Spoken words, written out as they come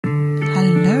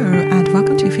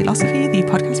welcome to Philosophy, the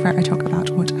podcast where I talk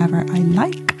about whatever I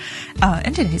like.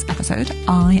 In today's episode,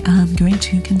 I am going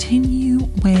to continue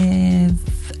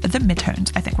with the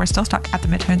midtones. I think we're still stuck at the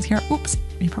midtones here. Oops,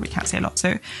 you probably can't see a lot.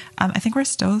 So I think we're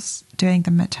still doing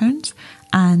the midtones,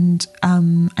 and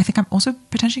I think I'm also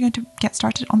potentially going to get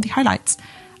started on the highlights.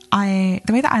 The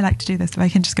way that I like to do this, if I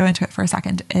can just go into it for a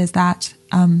second, is that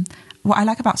what I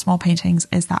like about small paintings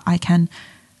is that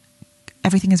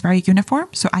everything is very uniform,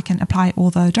 so I can apply all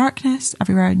the darkness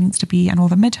everywhere it needs to be, and all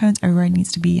the midtones everywhere it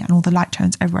needs to be, and all the light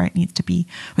tones everywhere it needs to be,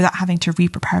 without having to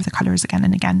re-prepare the colours again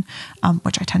and again,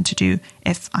 which I tend to do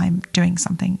if I'm doing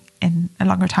something in a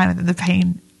longer time and then the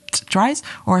paint dries,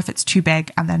 or if it's too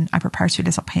big and then I prepare too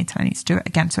little paint and I need to do it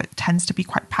again. So it tends to be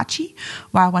quite patchy,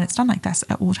 while when it's done like this,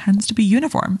 it all tends to be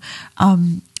uniform.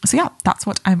 So yeah, that's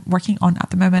what I'm working on at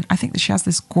the moment. I think that she has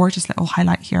this gorgeous little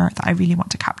highlight here that I really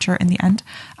want to capture in the end,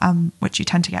 which you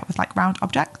tend to get with like round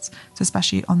objects. So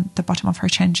especially on the bottom of her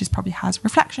chin, she probably has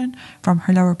reflection from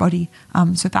her lower body.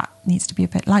 So that needs to be a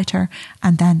bit lighter.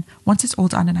 And then once it's all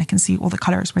done and I can see all the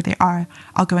colours where they are,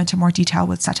 I'll go into more detail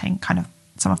with setting kind of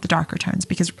some of the darker tones,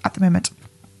 because at the moment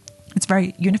it's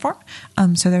very uniform.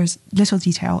 So there's little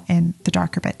detail in the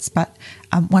darker bits, but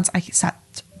once I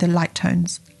set the light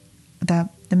tones, the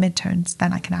mid-tones,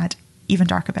 then I can add even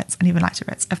darker bits and even lighter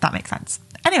bits, if that makes sense.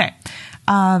 Anyway,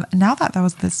 now that there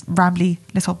was this rambly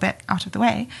little bit out of the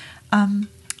way,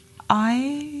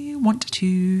 I want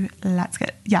to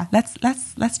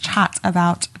let's chat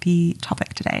about the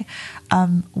topic today,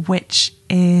 which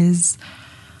is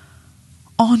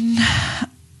on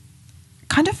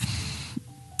kind of,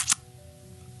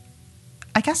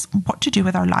 I guess, what to do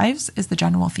with our lives is the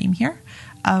general theme here,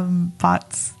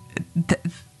 but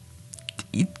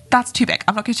that's too big.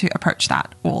 I'm not going to approach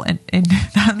that all in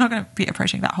I'm not going to be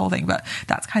approaching that whole thing, but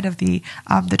that's kind of the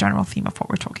general theme of what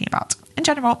we're talking about. In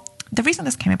general, the reason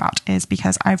this came about is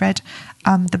because I read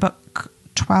the book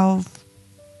 12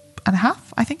 and a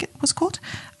half, I think it was called,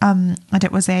 and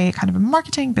it was a kind of a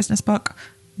marketing business book.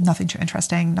 Nothing too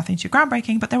interesting, nothing too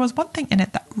groundbreaking, but there was one thing in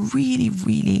it that really,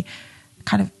 really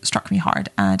kind of struck me hard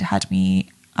and had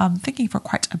me thinking for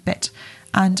quite a bit.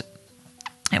 And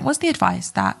it was the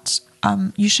advice that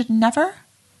you should never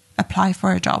apply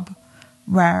for a job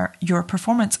where your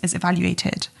performance is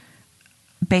evaluated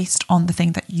based on the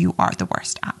thing that you are the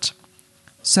worst at.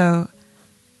 So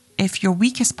if your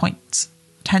weakest point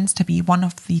tends to be one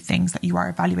of the things that you are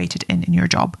evaluated in your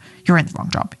job, you're in the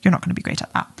wrong job. You're not going to be great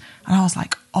at that. And I was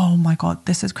like, oh my God,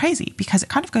 this is crazy, because it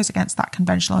kind of goes against that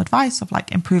conventional advice of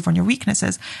like improve on your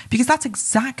weaknesses, because that's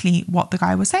exactly what the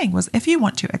guy was saying, was if you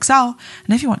want to excel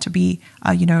and if you want to be,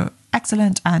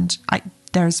 excellent, and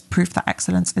there's proof that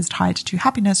excellence is tied to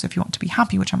happiness. So if you want to be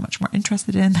happy, which I'm much more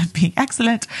interested in than being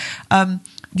excellent,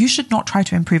 you should not try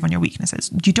to improve on your weaknesses.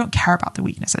 You don't care about the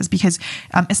weaknesses, because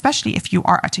especially if you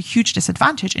are at a huge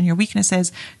disadvantage in your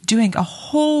weaknesses, doing a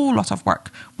whole lot of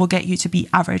work will get you to be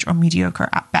average or mediocre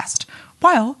at best.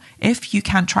 While if you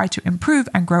can try to improve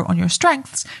and grow on your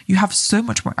strengths, you have so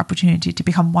much more opportunity to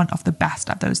become one of the best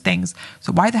at those things.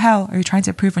 So why the hell are you trying to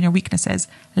improve on your weaknesses?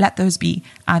 Let those be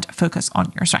and focus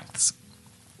on your strengths.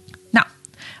 Now,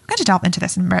 I'm going to delve into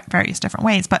this in various different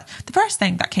ways, but the first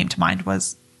thing that came to mind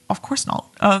was, of course not.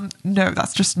 No,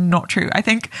 that's just not true. I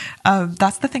think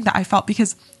that's the thing that I felt,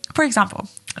 because, for example,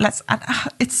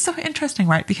 it's so interesting,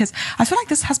 right? Because I feel like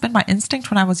this has been my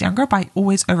instinct when I was younger, but I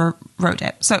always overrode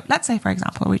it. So let's say, for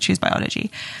example, we choose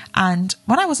biology. And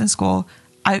when I was in school,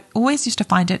 I always used to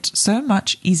find it so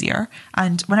much easier.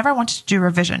 And whenever I wanted to do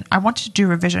revision, I wanted to do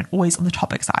revision always on the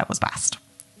topics that I was best.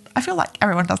 I feel like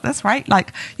everyone does this, right?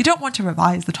 Like, you don't want to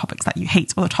revise the topics that you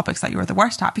hate or the topics that you are the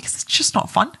worst at, because it's just not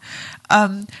fun.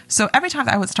 So every time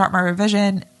that I would start my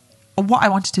revision, what I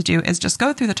wanted to do is just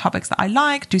go through the topics that I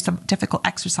like, do some difficult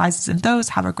exercises in those,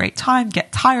 have a great time,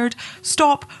 get tired,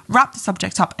 stop, wrap the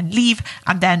subject up and leave.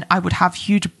 And then I would have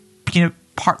huge,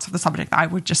 parts of the subject that I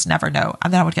would just never know.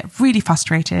 And then I would get really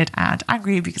frustrated and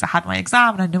angry because I had my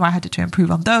exam and I knew I had to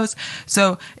improve on those.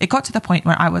 So it got to the point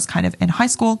where I was kind of in high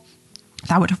school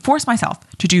that I would force myself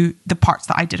to do the parts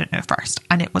that I didn't know first.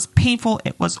 And it was painful.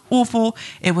 It was awful.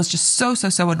 It was just so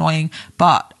annoying,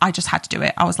 but I just had to do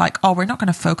it. I was like, oh, we're not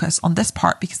going to focus on this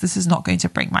part because this is not going to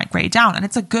bring my grade down. And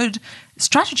it's a good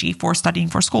strategy for studying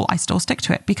for school. I still stick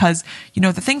to it because,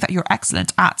 the thing that you're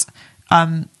excellent at,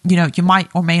 you might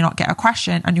or may not get a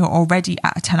question and you're already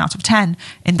at a 10 out of 10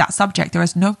 in that subject. There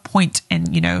is no point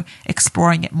in,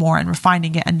 exploring it more and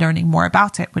refining it and learning more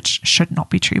about it, which should not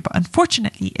be true, but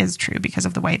unfortunately is true because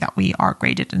of the way that we are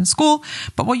graded in school.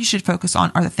 But what you should focus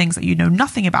on are the things that you know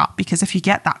nothing about, because if you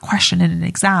get that question in an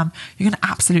exam, you're going to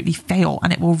absolutely fail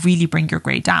and it will really bring your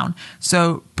grade down.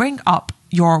 So bring up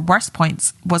your worst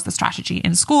points was the strategy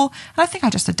in school. And I think I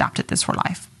just adapted this for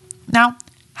life. Now,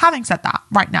 having said that,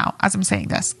 right now, as I'm saying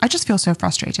this, I just feel so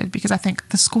frustrated because I think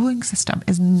the schooling system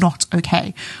is not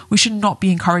okay. We should not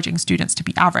be encouraging students to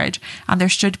be average. And there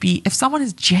should be, if someone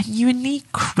is genuinely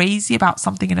crazy about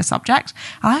something in a subject,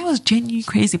 and I was genuinely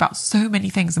crazy about so many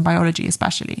things in biology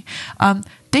especially,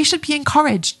 they should be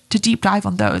encouraged to deep dive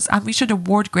on those. And we should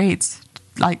award grades,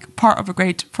 like part of a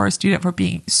grade for a student for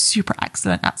being super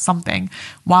excellent at something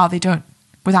while they don't,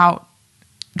 without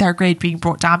their grade being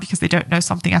brought down because they don't know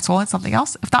something at all in something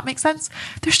else, if that makes sense.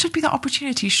 There should be that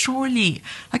opportunity, surely.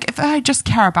 Like, if I just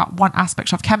care about one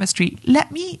aspect of chemistry,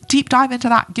 let me deep dive into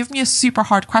that. Give me a super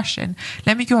hard question.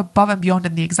 Let me go above and beyond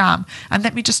in the exam, and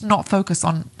let me just not focus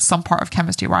on some part of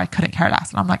chemistry where I couldn't care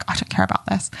less. And I'm like, I don't care about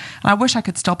this. And I wish I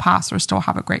could still pass or still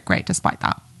have a great grade despite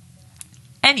that.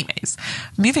 Anyways,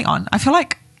 moving on. I feel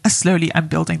like slowly I'm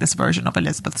building this version of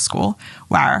Elizabeth School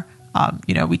where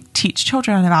we teach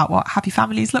children about what happy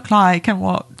families look like and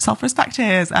what self-respect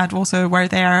is, and also where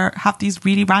they have these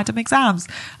really random exams.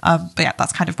 But yeah,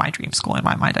 that's kind of my dream school in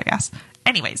my mind, I guess.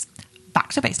 Anyways,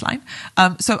 back to baseline.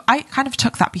 So I kind of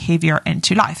took that behavior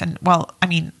into life. And well, I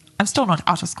mean, I'm still not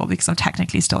out of school because I'm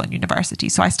technically still in university.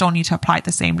 So I still need to apply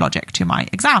the same logic to my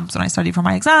exams. When I study for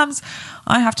my exams,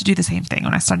 I have to do the same thing.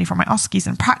 When I study for my OSCEs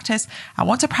and practice, I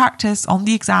want to practice on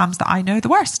the exams that I know the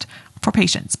worst for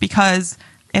patients, because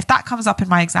if that comes up in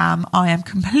my exam, I am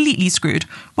completely screwed.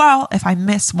 Well, if I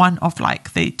miss one of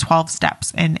like the 12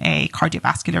 steps in a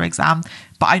cardiovascular exam,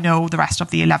 but I know the rest of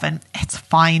the 11, it's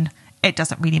fine. It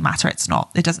doesn't really matter.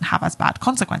 It doesn't have as bad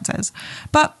consequences.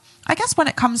 But I guess when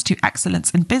it comes to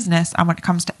excellence in business, and when it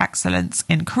comes to excellence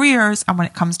in careers, and when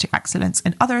it comes to excellence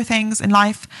in other things in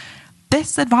life,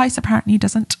 this advice apparently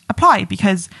doesn't apply,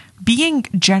 because being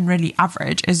generally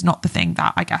average is not the thing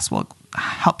that I guess will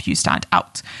help you stand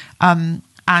out.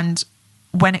 And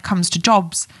when it comes to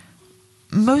jobs,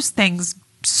 most things,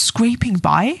 scraping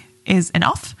by is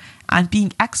enough. And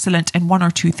being excellent in one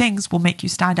or two things will make you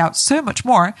stand out so much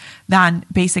more than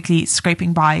basically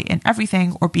scraping by in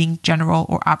everything or being general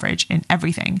or average in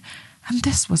everything. And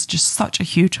this was just such a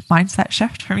huge mindset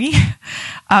shift for me.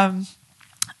 And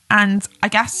I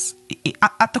guess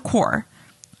at the core,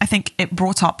 I think it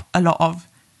brought up a lot of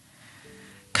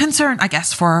concern, I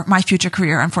guess, for my future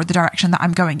career and for the direction that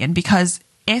I'm going in. Because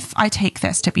if I take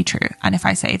this to be true, and if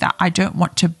I say that I don't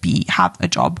want to have a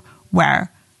job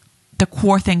where the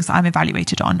core things that I'm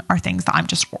evaluated on are things that I'm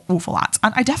just awful at.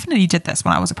 And I definitely did this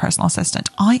when I was a personal assistant.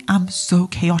 I am so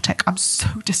chaotic. I'm so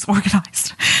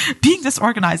disorganized. Being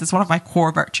disorganized is one of my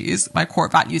core virtues, my core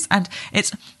values. And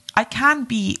I can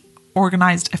be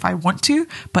organized if I want to,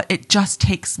 but it just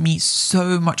takes me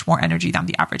so much more energy than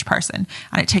the average person.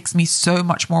 And it takes me so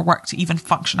much more work to even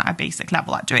function at a basic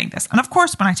level at doing this. And of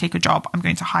course, when I take a job, I'm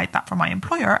going to hide that from my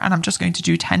employer, and I'm just going to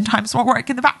do 10 times more work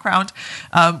in the background,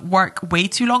 work way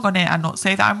too long on it, and not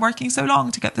say that I'm working so long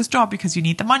to get this job because you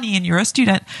need the money and you're a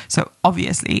student. So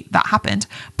obviously that happened.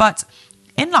 But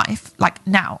in life, like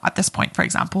now at this point, for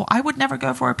example, I would never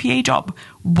go for a PA job.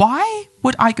 Why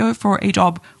would I go for a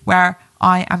job where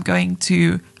I am going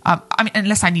to,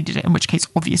 unless I needed it, in which case,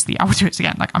 obviously, I would do it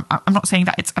again. Like, I'm not saying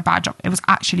that it's a bad job. It was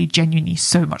actually genuinely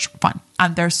so much fun.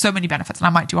 And there's so many benefits. And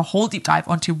I might do a whole deep dive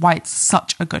onto why it's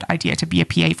such a good idea to be a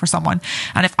PA for someone.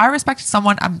 And if I respected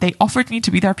someone and they offered me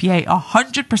to be their PA,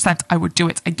 100% I would do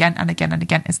it again and again and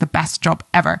again. It's the best job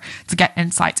ever to get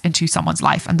insight into someone's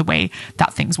life and the way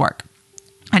that things work.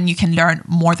 And you can learn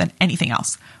more than anything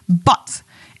else. But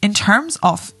in terms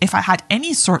of if I had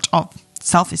any sort of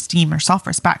self-esteem or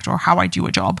self-respect or how I do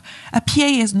a job, a PA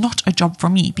is not a job for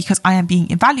me, because I am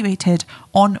being evaluated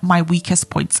on my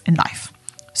weakest points in life.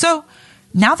 So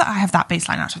now that I have that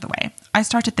baseline out of the way, I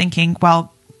started thinking,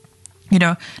 well,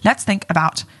 let's think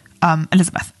about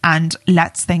Elizabeth, and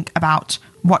let's think about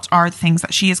what are the things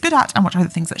that she is good at and what are the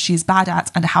things that she is bad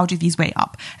at, and how do these weigh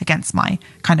up against my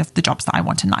kind of the jobs that I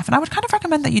want in life. And I would kind of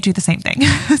recommend that you do the same thing.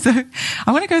 So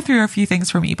I'm going to go through a few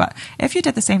things for me, but if you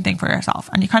did the same thing for yourself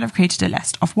and you kind of created a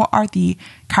list of what are the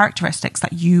characteristics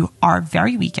that you are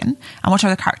very weak in and what are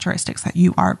the characteristics that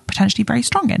you are potentially very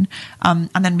strong in,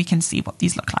 and then we can see what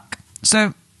these look like.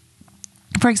 So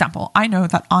for example, I know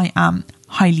that I am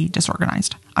highly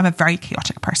disorganized. I'm a very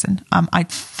chaotic person. I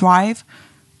thrive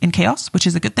in chaos, which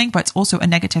is a good thing, but it's also a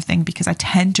negative thing because I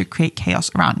tend to create chaos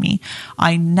around me.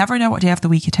 I never know what day of the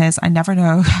week it is. I never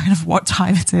know kind of what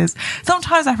time it is.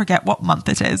 Sometimes I forget what month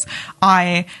it is.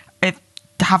 I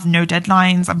have no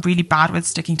deadlines. I'm really bad with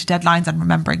sticking to deadlines and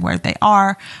remembering where they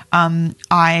are.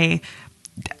 I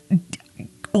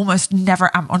almost never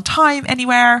am on time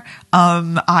anywhere.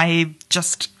 I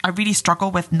really struggle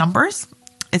with numbers.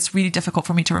 it's really difficult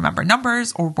for me to remember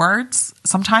numbers or words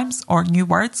sometimes, or new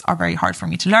words are very hard for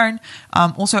me to learn.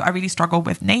 Also, I really struggle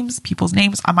with names, people's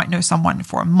names. I might know someone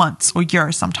for months or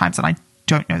years sometimes, and I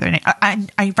don't know their name.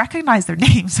 I recognize their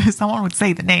name. So if someone would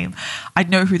say the name, I'd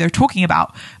know who they're talking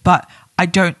about, but I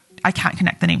can't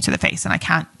connect the name to the face, and I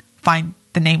can't find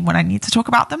the name when I need to talk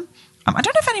about them. I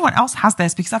don't know if anyone else has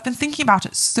this, because I've been thinking about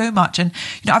it so much, and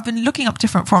I've been looking up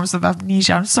different forms of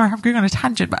amnesia. I'm sorry, I'm going on a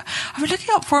tangent, but I've been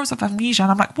looking up forms of amnesia,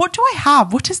 and I'm like, what do I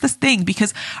have? What is this thing?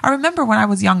 Because I remember when I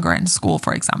was younger in school,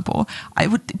 for example,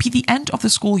 it would be the end of the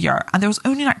school year, and there was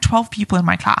only like 12 people in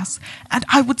my class, and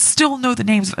I would still know the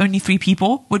names of only 3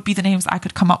 people. Would be the names I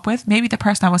could come up with. Maybe the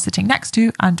person I was sitting next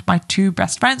to and my 2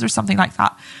 best friends or something like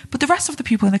that. But the rest of the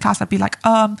people in the class, I'd be like,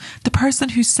 the person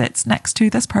who sits next to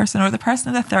this person, or the person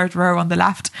in the 3rd row on the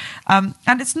left. And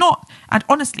it's not, and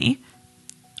honestly,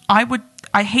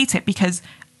 I hate it, because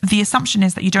the assumption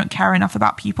is that you don't care enough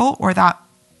about people, or that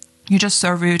you're just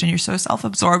so rude and you're so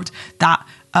self-absorbed that,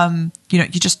 you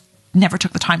just never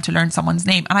took the time to learn someone's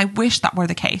name. And I wish that were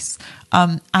the case.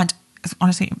 And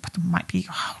honestly, it might be,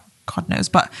 God knows,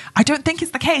 but I don't think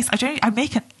it's the case. I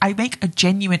make a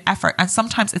genuine effort, and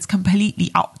sometimes it's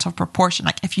completely out of proportion.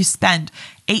 Like, if you spend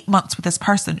 8 months with this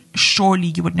person,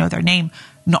 surely you would know their name.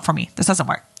 Not for me. This doesn't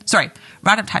work. Sorry,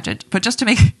 random tangent, but just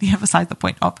to emphasize the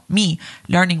point of me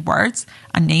learning words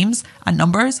and names and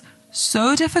numbers,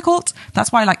 so difficult.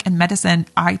 That's why, like, in medicine,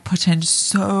 I put in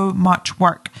so much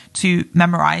work to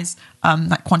memorize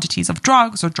like quantities of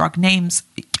drugs or drug names.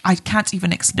 I can't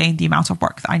even explain the amount of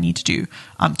work that I need to do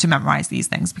to memorize these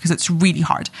things, because it's really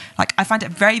hard. Like, I find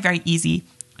it very, very easy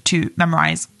to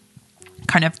memorize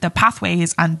kind of the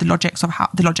pathways and the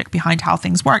logic behind how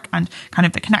things work, and kind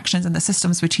of the connections and the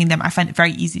systems between them. I find it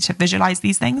very easy to visualize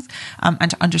these things and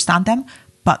to understand them.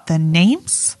 But the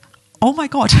names, oh my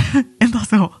God,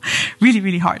 impossible. Really,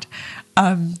 really hard.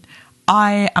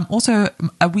 I am also,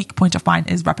 a weak point of mine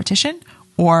is repetition,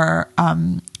 or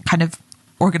kind of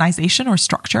organization or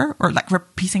structure, or like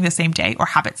repeating the same day, or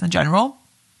habits in general.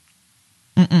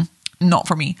 Not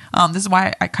for me. This is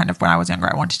why I kind of, when I was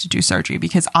younger, I wanted to do surgery,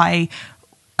 because I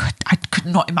could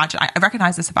not imagine. I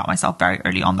recognized this about myself very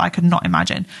early on, that I could not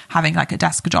imagine having like a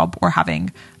desk job, or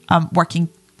having working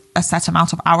a set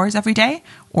amount of hours every day,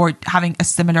 or having a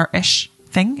similar-ish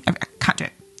thing. I can't do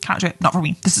it. Not for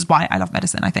me. This is why I love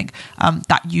medicine. I think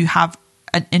that you have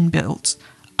an inbuilt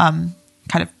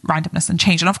kind of randomness and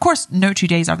change. And of course, no 2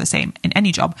 days are the same in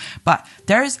any job, but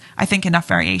there's, I think, enough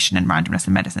variation and randomness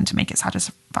in medicine to make it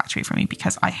satisfactory for me,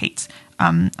 because I hate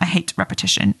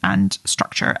repetition and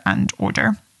structure and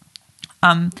order.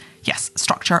 Yes,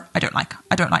 structure, I don't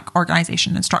like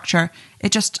organization and structure.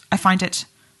 I find it,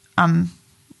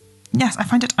 I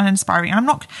find it uninspiring. And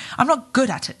I'm not good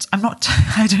at it.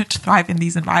 I don't thrive in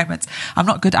these environments. I'm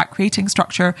not good at creating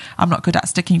structure. I'm not good at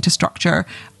sticking to structure.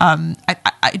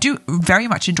 I do very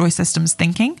much enjoy systems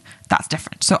thinking. That's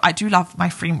different. So I do love my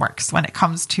frameworks when it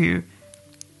comes to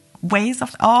ways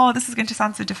of, this is going to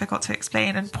sound so difficult to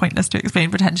explain and pointless to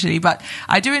explain potentially, but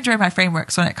I do enjoy my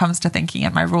frameworks when it comes to thinking,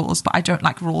 and my rules, but I don't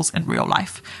like rules in real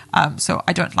life. So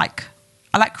I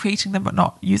like creating them, but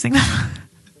not using them.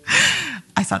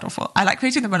 I sound awful. I like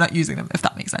creating them but not using them, if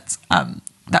that makes sense.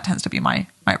 That tends to be my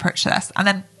approach to this. And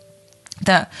then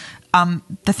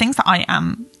the things that I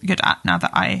am good at, now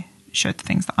that I showed the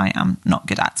things that I am not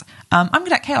good at, I'm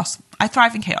good at chaos. I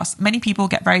thrive in chaos. Many people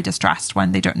get very distressed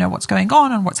when they don't know what's going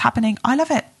on and what's happening. I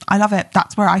love it.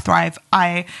 That's where I thrive.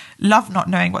 I love not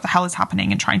knowing what the hell is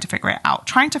happening and trying to figure it out.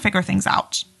 Trying to figure things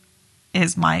out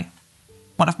is one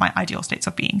of my ideal states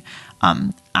of being.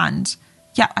 And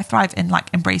yeah, I thrive in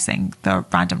like embracing the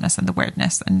randomness and the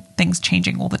weirdness and things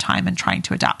changing all the time and trying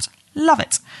to adapt. Love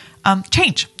it.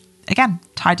 Change, again,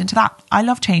 tied into that. I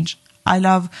love change. I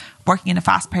love working in a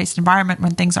fast-paced environment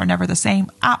when things are never the same.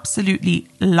 Absolutely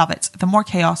love it. The more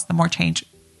chaos, the more change.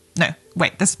 No,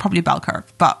 wait, this is probably a bell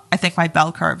curve, but I think my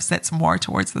bell curve sits more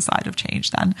towards the side of change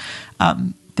than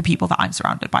the people that I'm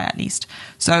surrounded by, at least.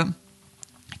 So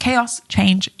chaos,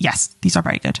 change, yes, these are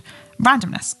very good.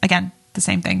 Randomness, again, the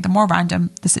same thing. The more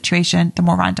random the situation, the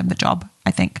more random the job.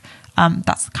 I think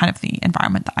that's kind of the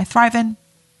environment that I thrive in.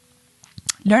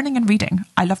 Learning and reading.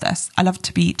 I love this. I love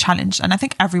to be challenged. And I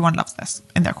think everyone loves this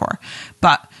in their core.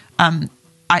 But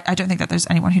I don't think that there's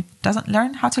anyone who doesn't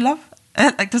learn how to love.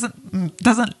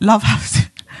 Doesn't love how to...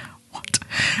 What?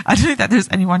 I don't think that there's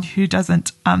anyone who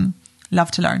doesn't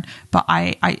love to learn. But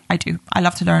I do. I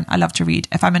love to learn. I love to read.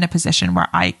 If I'm in a position where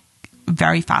I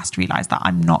very fast realize that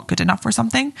I'm not good enough for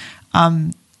something,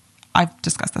 I've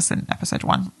discussed this in episode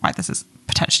 1, why this is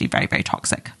potentially very, very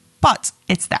toxic, but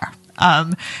it's there.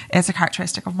 It's a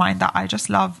characteristic of mine that I just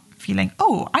love feeling,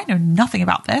 oh, I know nothing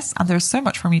about this and there's so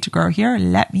much for me to grow here.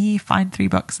 Let me find 3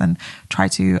 books and try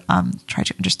to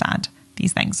understand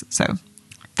these things. So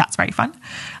that's very fun.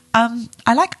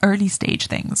 I like early stage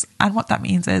things. And what that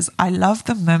means is I love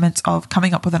the moment of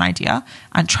coming up with an idea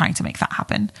and trying to make that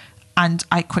happen. And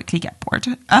I quickly get bored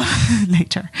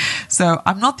later. So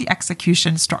I'm not the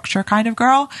execution structure kind of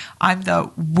girl. I'm the,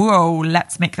 whoa,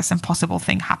 let's make this impossible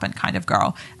thing happen kind of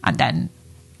girl. And then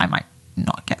I might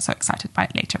not get so excited by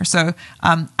it later. So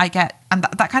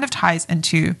that kind of ties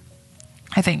into,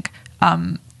 I think,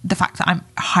 the fact that I'm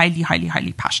highly, highly,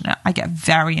 highly passionate. I get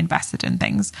very invested in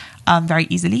things very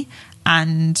easily,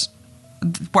 and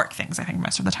work things, I think,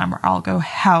 most of the time, where I'll go,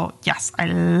 hell yes, I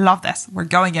love this. We're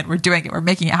going in, we're doing it, we're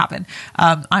making it happen.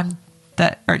 I'm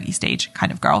the early stage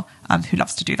kind of girl who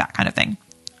loves to do that kind of thing.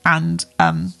 And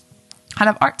I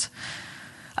love art,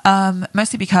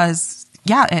 mostly because,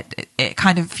 it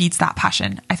kind of feeds that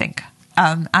passion, I think.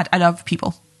 And I love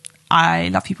people. I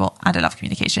love people and I love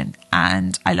communication,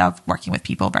 and I love working with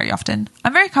people very often.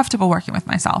 I'm very comfortable working with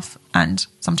myself, and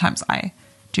sometimes I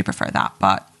do prefer that.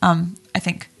 But I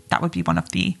think that would be one of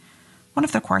the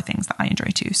core things that I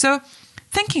enjoy too. So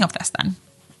thinking of this then,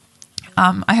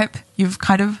 I hope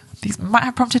these might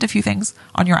have prompted a few things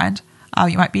on your end.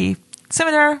 You might be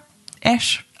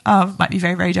similar-ish, might be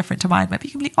very, very different to mine, might be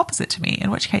completely opposite to me,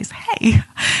 in which case, hey,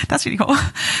 that's really cool.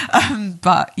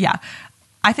 But yeah,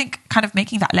 I think kind of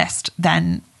making that list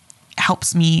then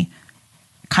helps me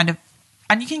kind of,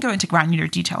 and you can go into granular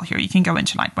detail here. You can go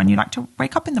into like when you like to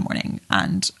wake up in the morning,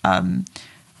 and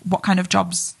what kind of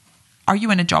jobs, are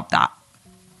you in a job that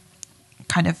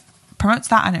kind of promotes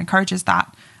that and encourages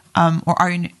that, or are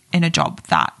you in a job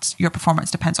that your performance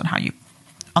depends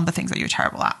on the things that you're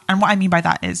terrible at? And what I mean by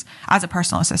that is, as a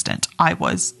personal assistant, I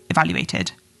was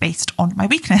evaluated based on my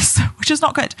weakness, which is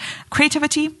not good.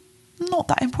 Creativity, not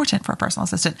that important for a personal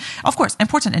assistant. Of course,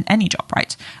 important in any job,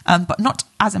 right? But not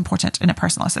as important in a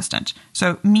personal assistant.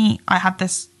 So I had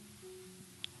this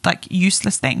like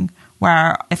useless thing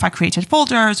where if I created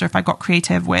folders or if I got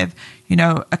creative with,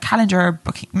 a calendar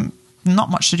booking, not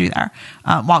much to do there.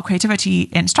 While creativity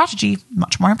in strategy,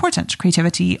 much more important.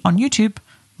 Creativity on YouTube,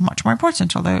 much more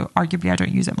important, although arguably I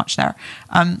don't use it much there.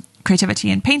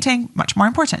 Creativity in painting, much more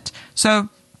important. So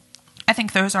I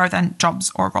think those are then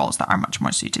jobs or roles that are much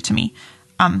more suited to me.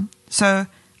 So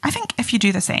I think if you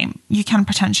do the same, you can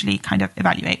potentially kind of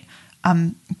evaluate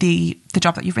the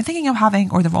job that you've been thinking of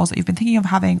having, or the roles that you've been thinking of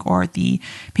having, or the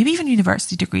maybe even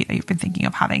university degree that you've been thinking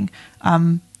of having,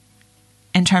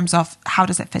 in terms of how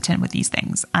does it fit in with these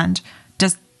things, and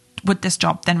would this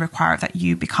job then require that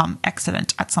you become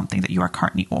excellent at something that you are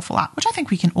currently awful at, which I think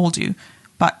we can all do,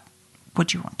 but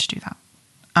would you want to do that?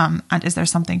 And is there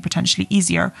something potentially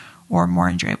easier or more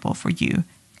enjoyable for you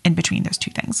in between those two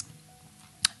things?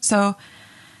 So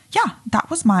yeah,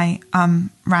 that was my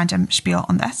random spiel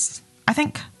on this. I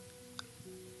think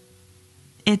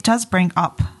it does bring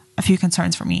up a few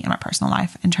concerns for me in my personal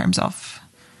life in terms of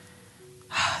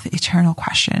the eternal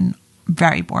question,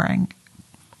 very boring,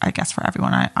 I guess, for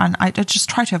everyone. I just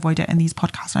try to avoid it in these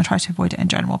podcasts, and I try to avoid it in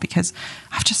general because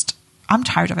I'm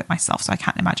tired of it myself, so I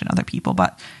can't imagine other people.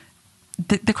 But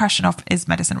the question of, is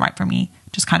medicine right for me,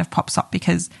 just kind of pops up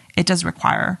because it does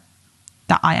require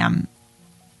that I am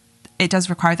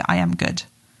good,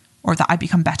 or that I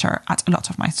become better at a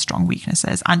lot of my strong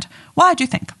weaknesses. And while I do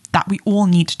think that we all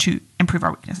need to improve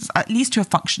our weaknesses, at least to a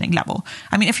functioning level.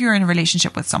 I mean, if you're in a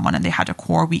relationship with someone and they had a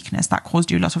core weakness that caused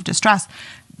you a lot of distress,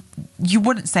 you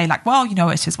wouldn't say like, well,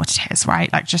 it is what it is,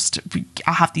 right? Like,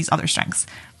 I have these other strengths.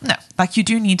 No, like you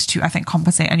do need to, I think,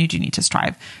 compensate, and you do need to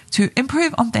strive to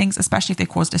improve on things, especially if they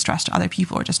cause distress to other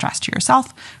people or distress to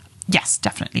yourself. Yes,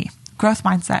 definitely. Growth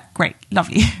mindset, great,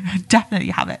 lovely. Definitely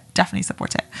have it, definitely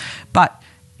support it. But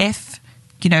if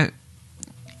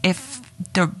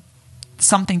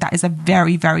something that is a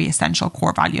very, very essential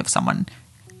core value of someone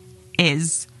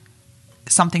is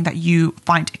something that you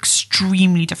find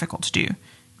extremely difficult to do,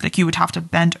 like you would have to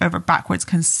bend over backwards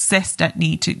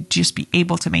consistently to just be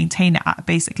able to maintain it at a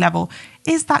basic level,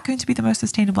 is that going to be the most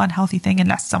sustainable and healthy thing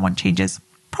unless someone changes?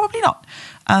 Probably not.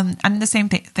 And the same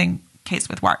case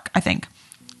with work. I think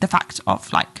the fact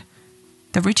of like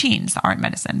the routines that are in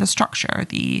medicine, the structure,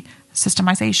 the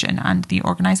systemization and the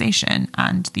organization,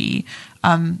 and the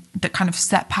kind of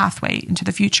set pathway into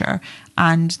the future,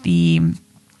 and the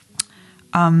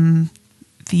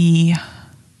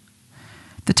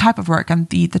type of work and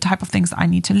the type of things that I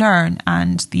need to learn,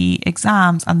 and the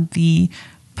exams, and the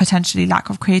potentially lack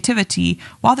of creativity.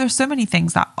 While there's so many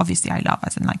things that obviously I love,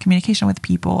 as in like communication with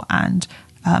people, and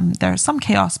there's some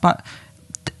chaos, but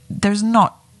there's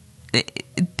not.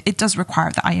 It does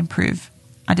require that I improve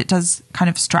and it does kind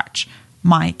of stretch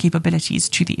my capabilities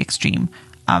to the extreme,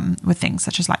 with things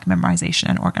such as like memorization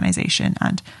and organization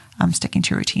and sticking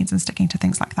to routines and sticking to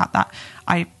things like that, that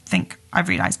I think I've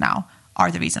realized now are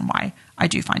the reason why I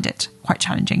do find it quite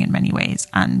challenging in many ways,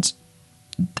 and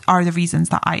are the reasons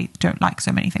that I don't like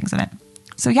so many things in it.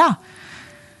 So yeah,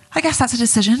 I guess that's a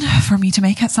decision for me to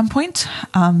make at some point.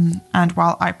 And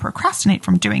while I procrastinate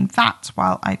from doing that,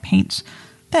 while I paint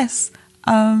this,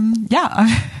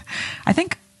 I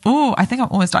think I'm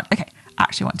almost done. Okay, I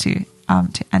actually want to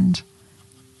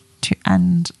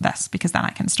end this, because then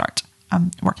I can start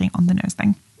working on the nose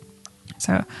thing.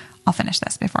 So I'll finish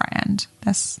this before I end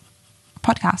this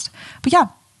podcast. But yeah,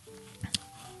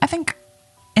 I think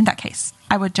in that case,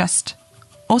 I would just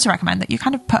also recommend that you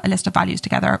kind of put a list of values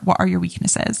together. What are your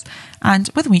weaknesses? And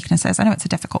with weaknesses, I know it's a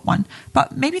difficult one,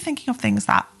 but maybe thinking of things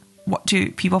that, what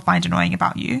do people find annoying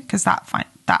about you? Because that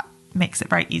makes it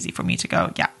very easy for me to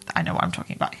go, yeah, I know what I'm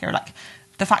talking about here. Like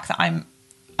the fact that I'm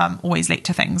always late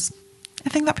to things, a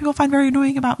thing that people find very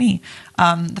annoying about me.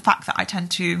 The fact that I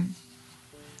tend to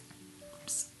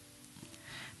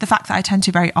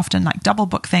very often like double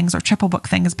book things or triple book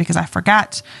things because I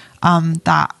forget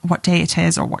that what day it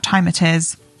is or what time it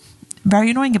is.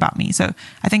 Very annoying about me. So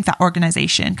I think that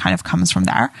organization kind of comes from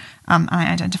there.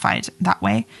 I identified that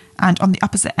way. And on the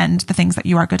opposite end, the things that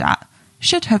you are good at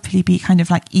should hopefully be kind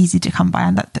of like easy to come by,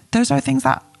 and that those are things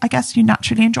that I guess you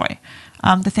naturally enjoy.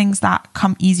 The things that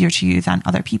come easier to you than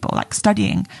other people, like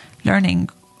studying, learning.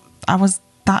 I was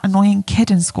that annoying kid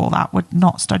in school that would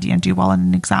not study and do well in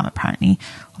an exam, apparently,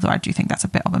 although I do think that's a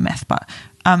bit of a myth. But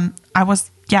I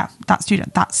was, that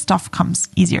student. That stuff comes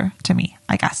easier to me,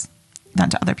 I guess,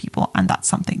 than to other people, and that's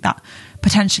something that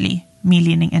potentially me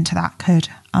leaning into that could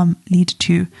lead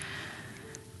to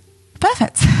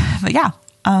benefits. But yeah,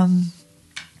 I'm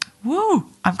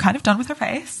kind of done with her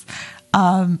face,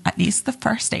 at least the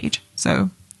first stage. So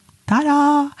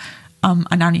ta-da!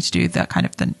 I now need to do the kind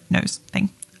of the nose thing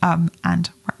and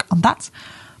work on that.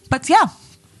 But yeah,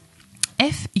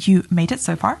 if you made it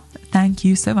so far, thank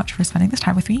you so much for spending this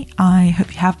time with me. I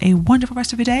hope you have a wonderful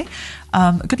rest of your day.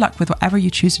 Good luck with whatever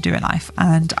you choose to do in life,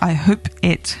 and I hope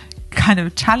it kind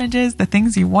of challenges the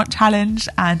things you want challenged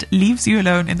and leaves you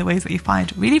alone in the ways that you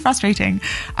find really frustrating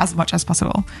as much as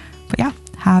possible. But yeah,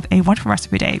 have a wonderful rest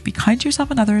of your day. Be kind to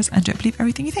yourself and others, and don't believe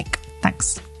everything you think.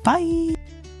 Thanks. Bye.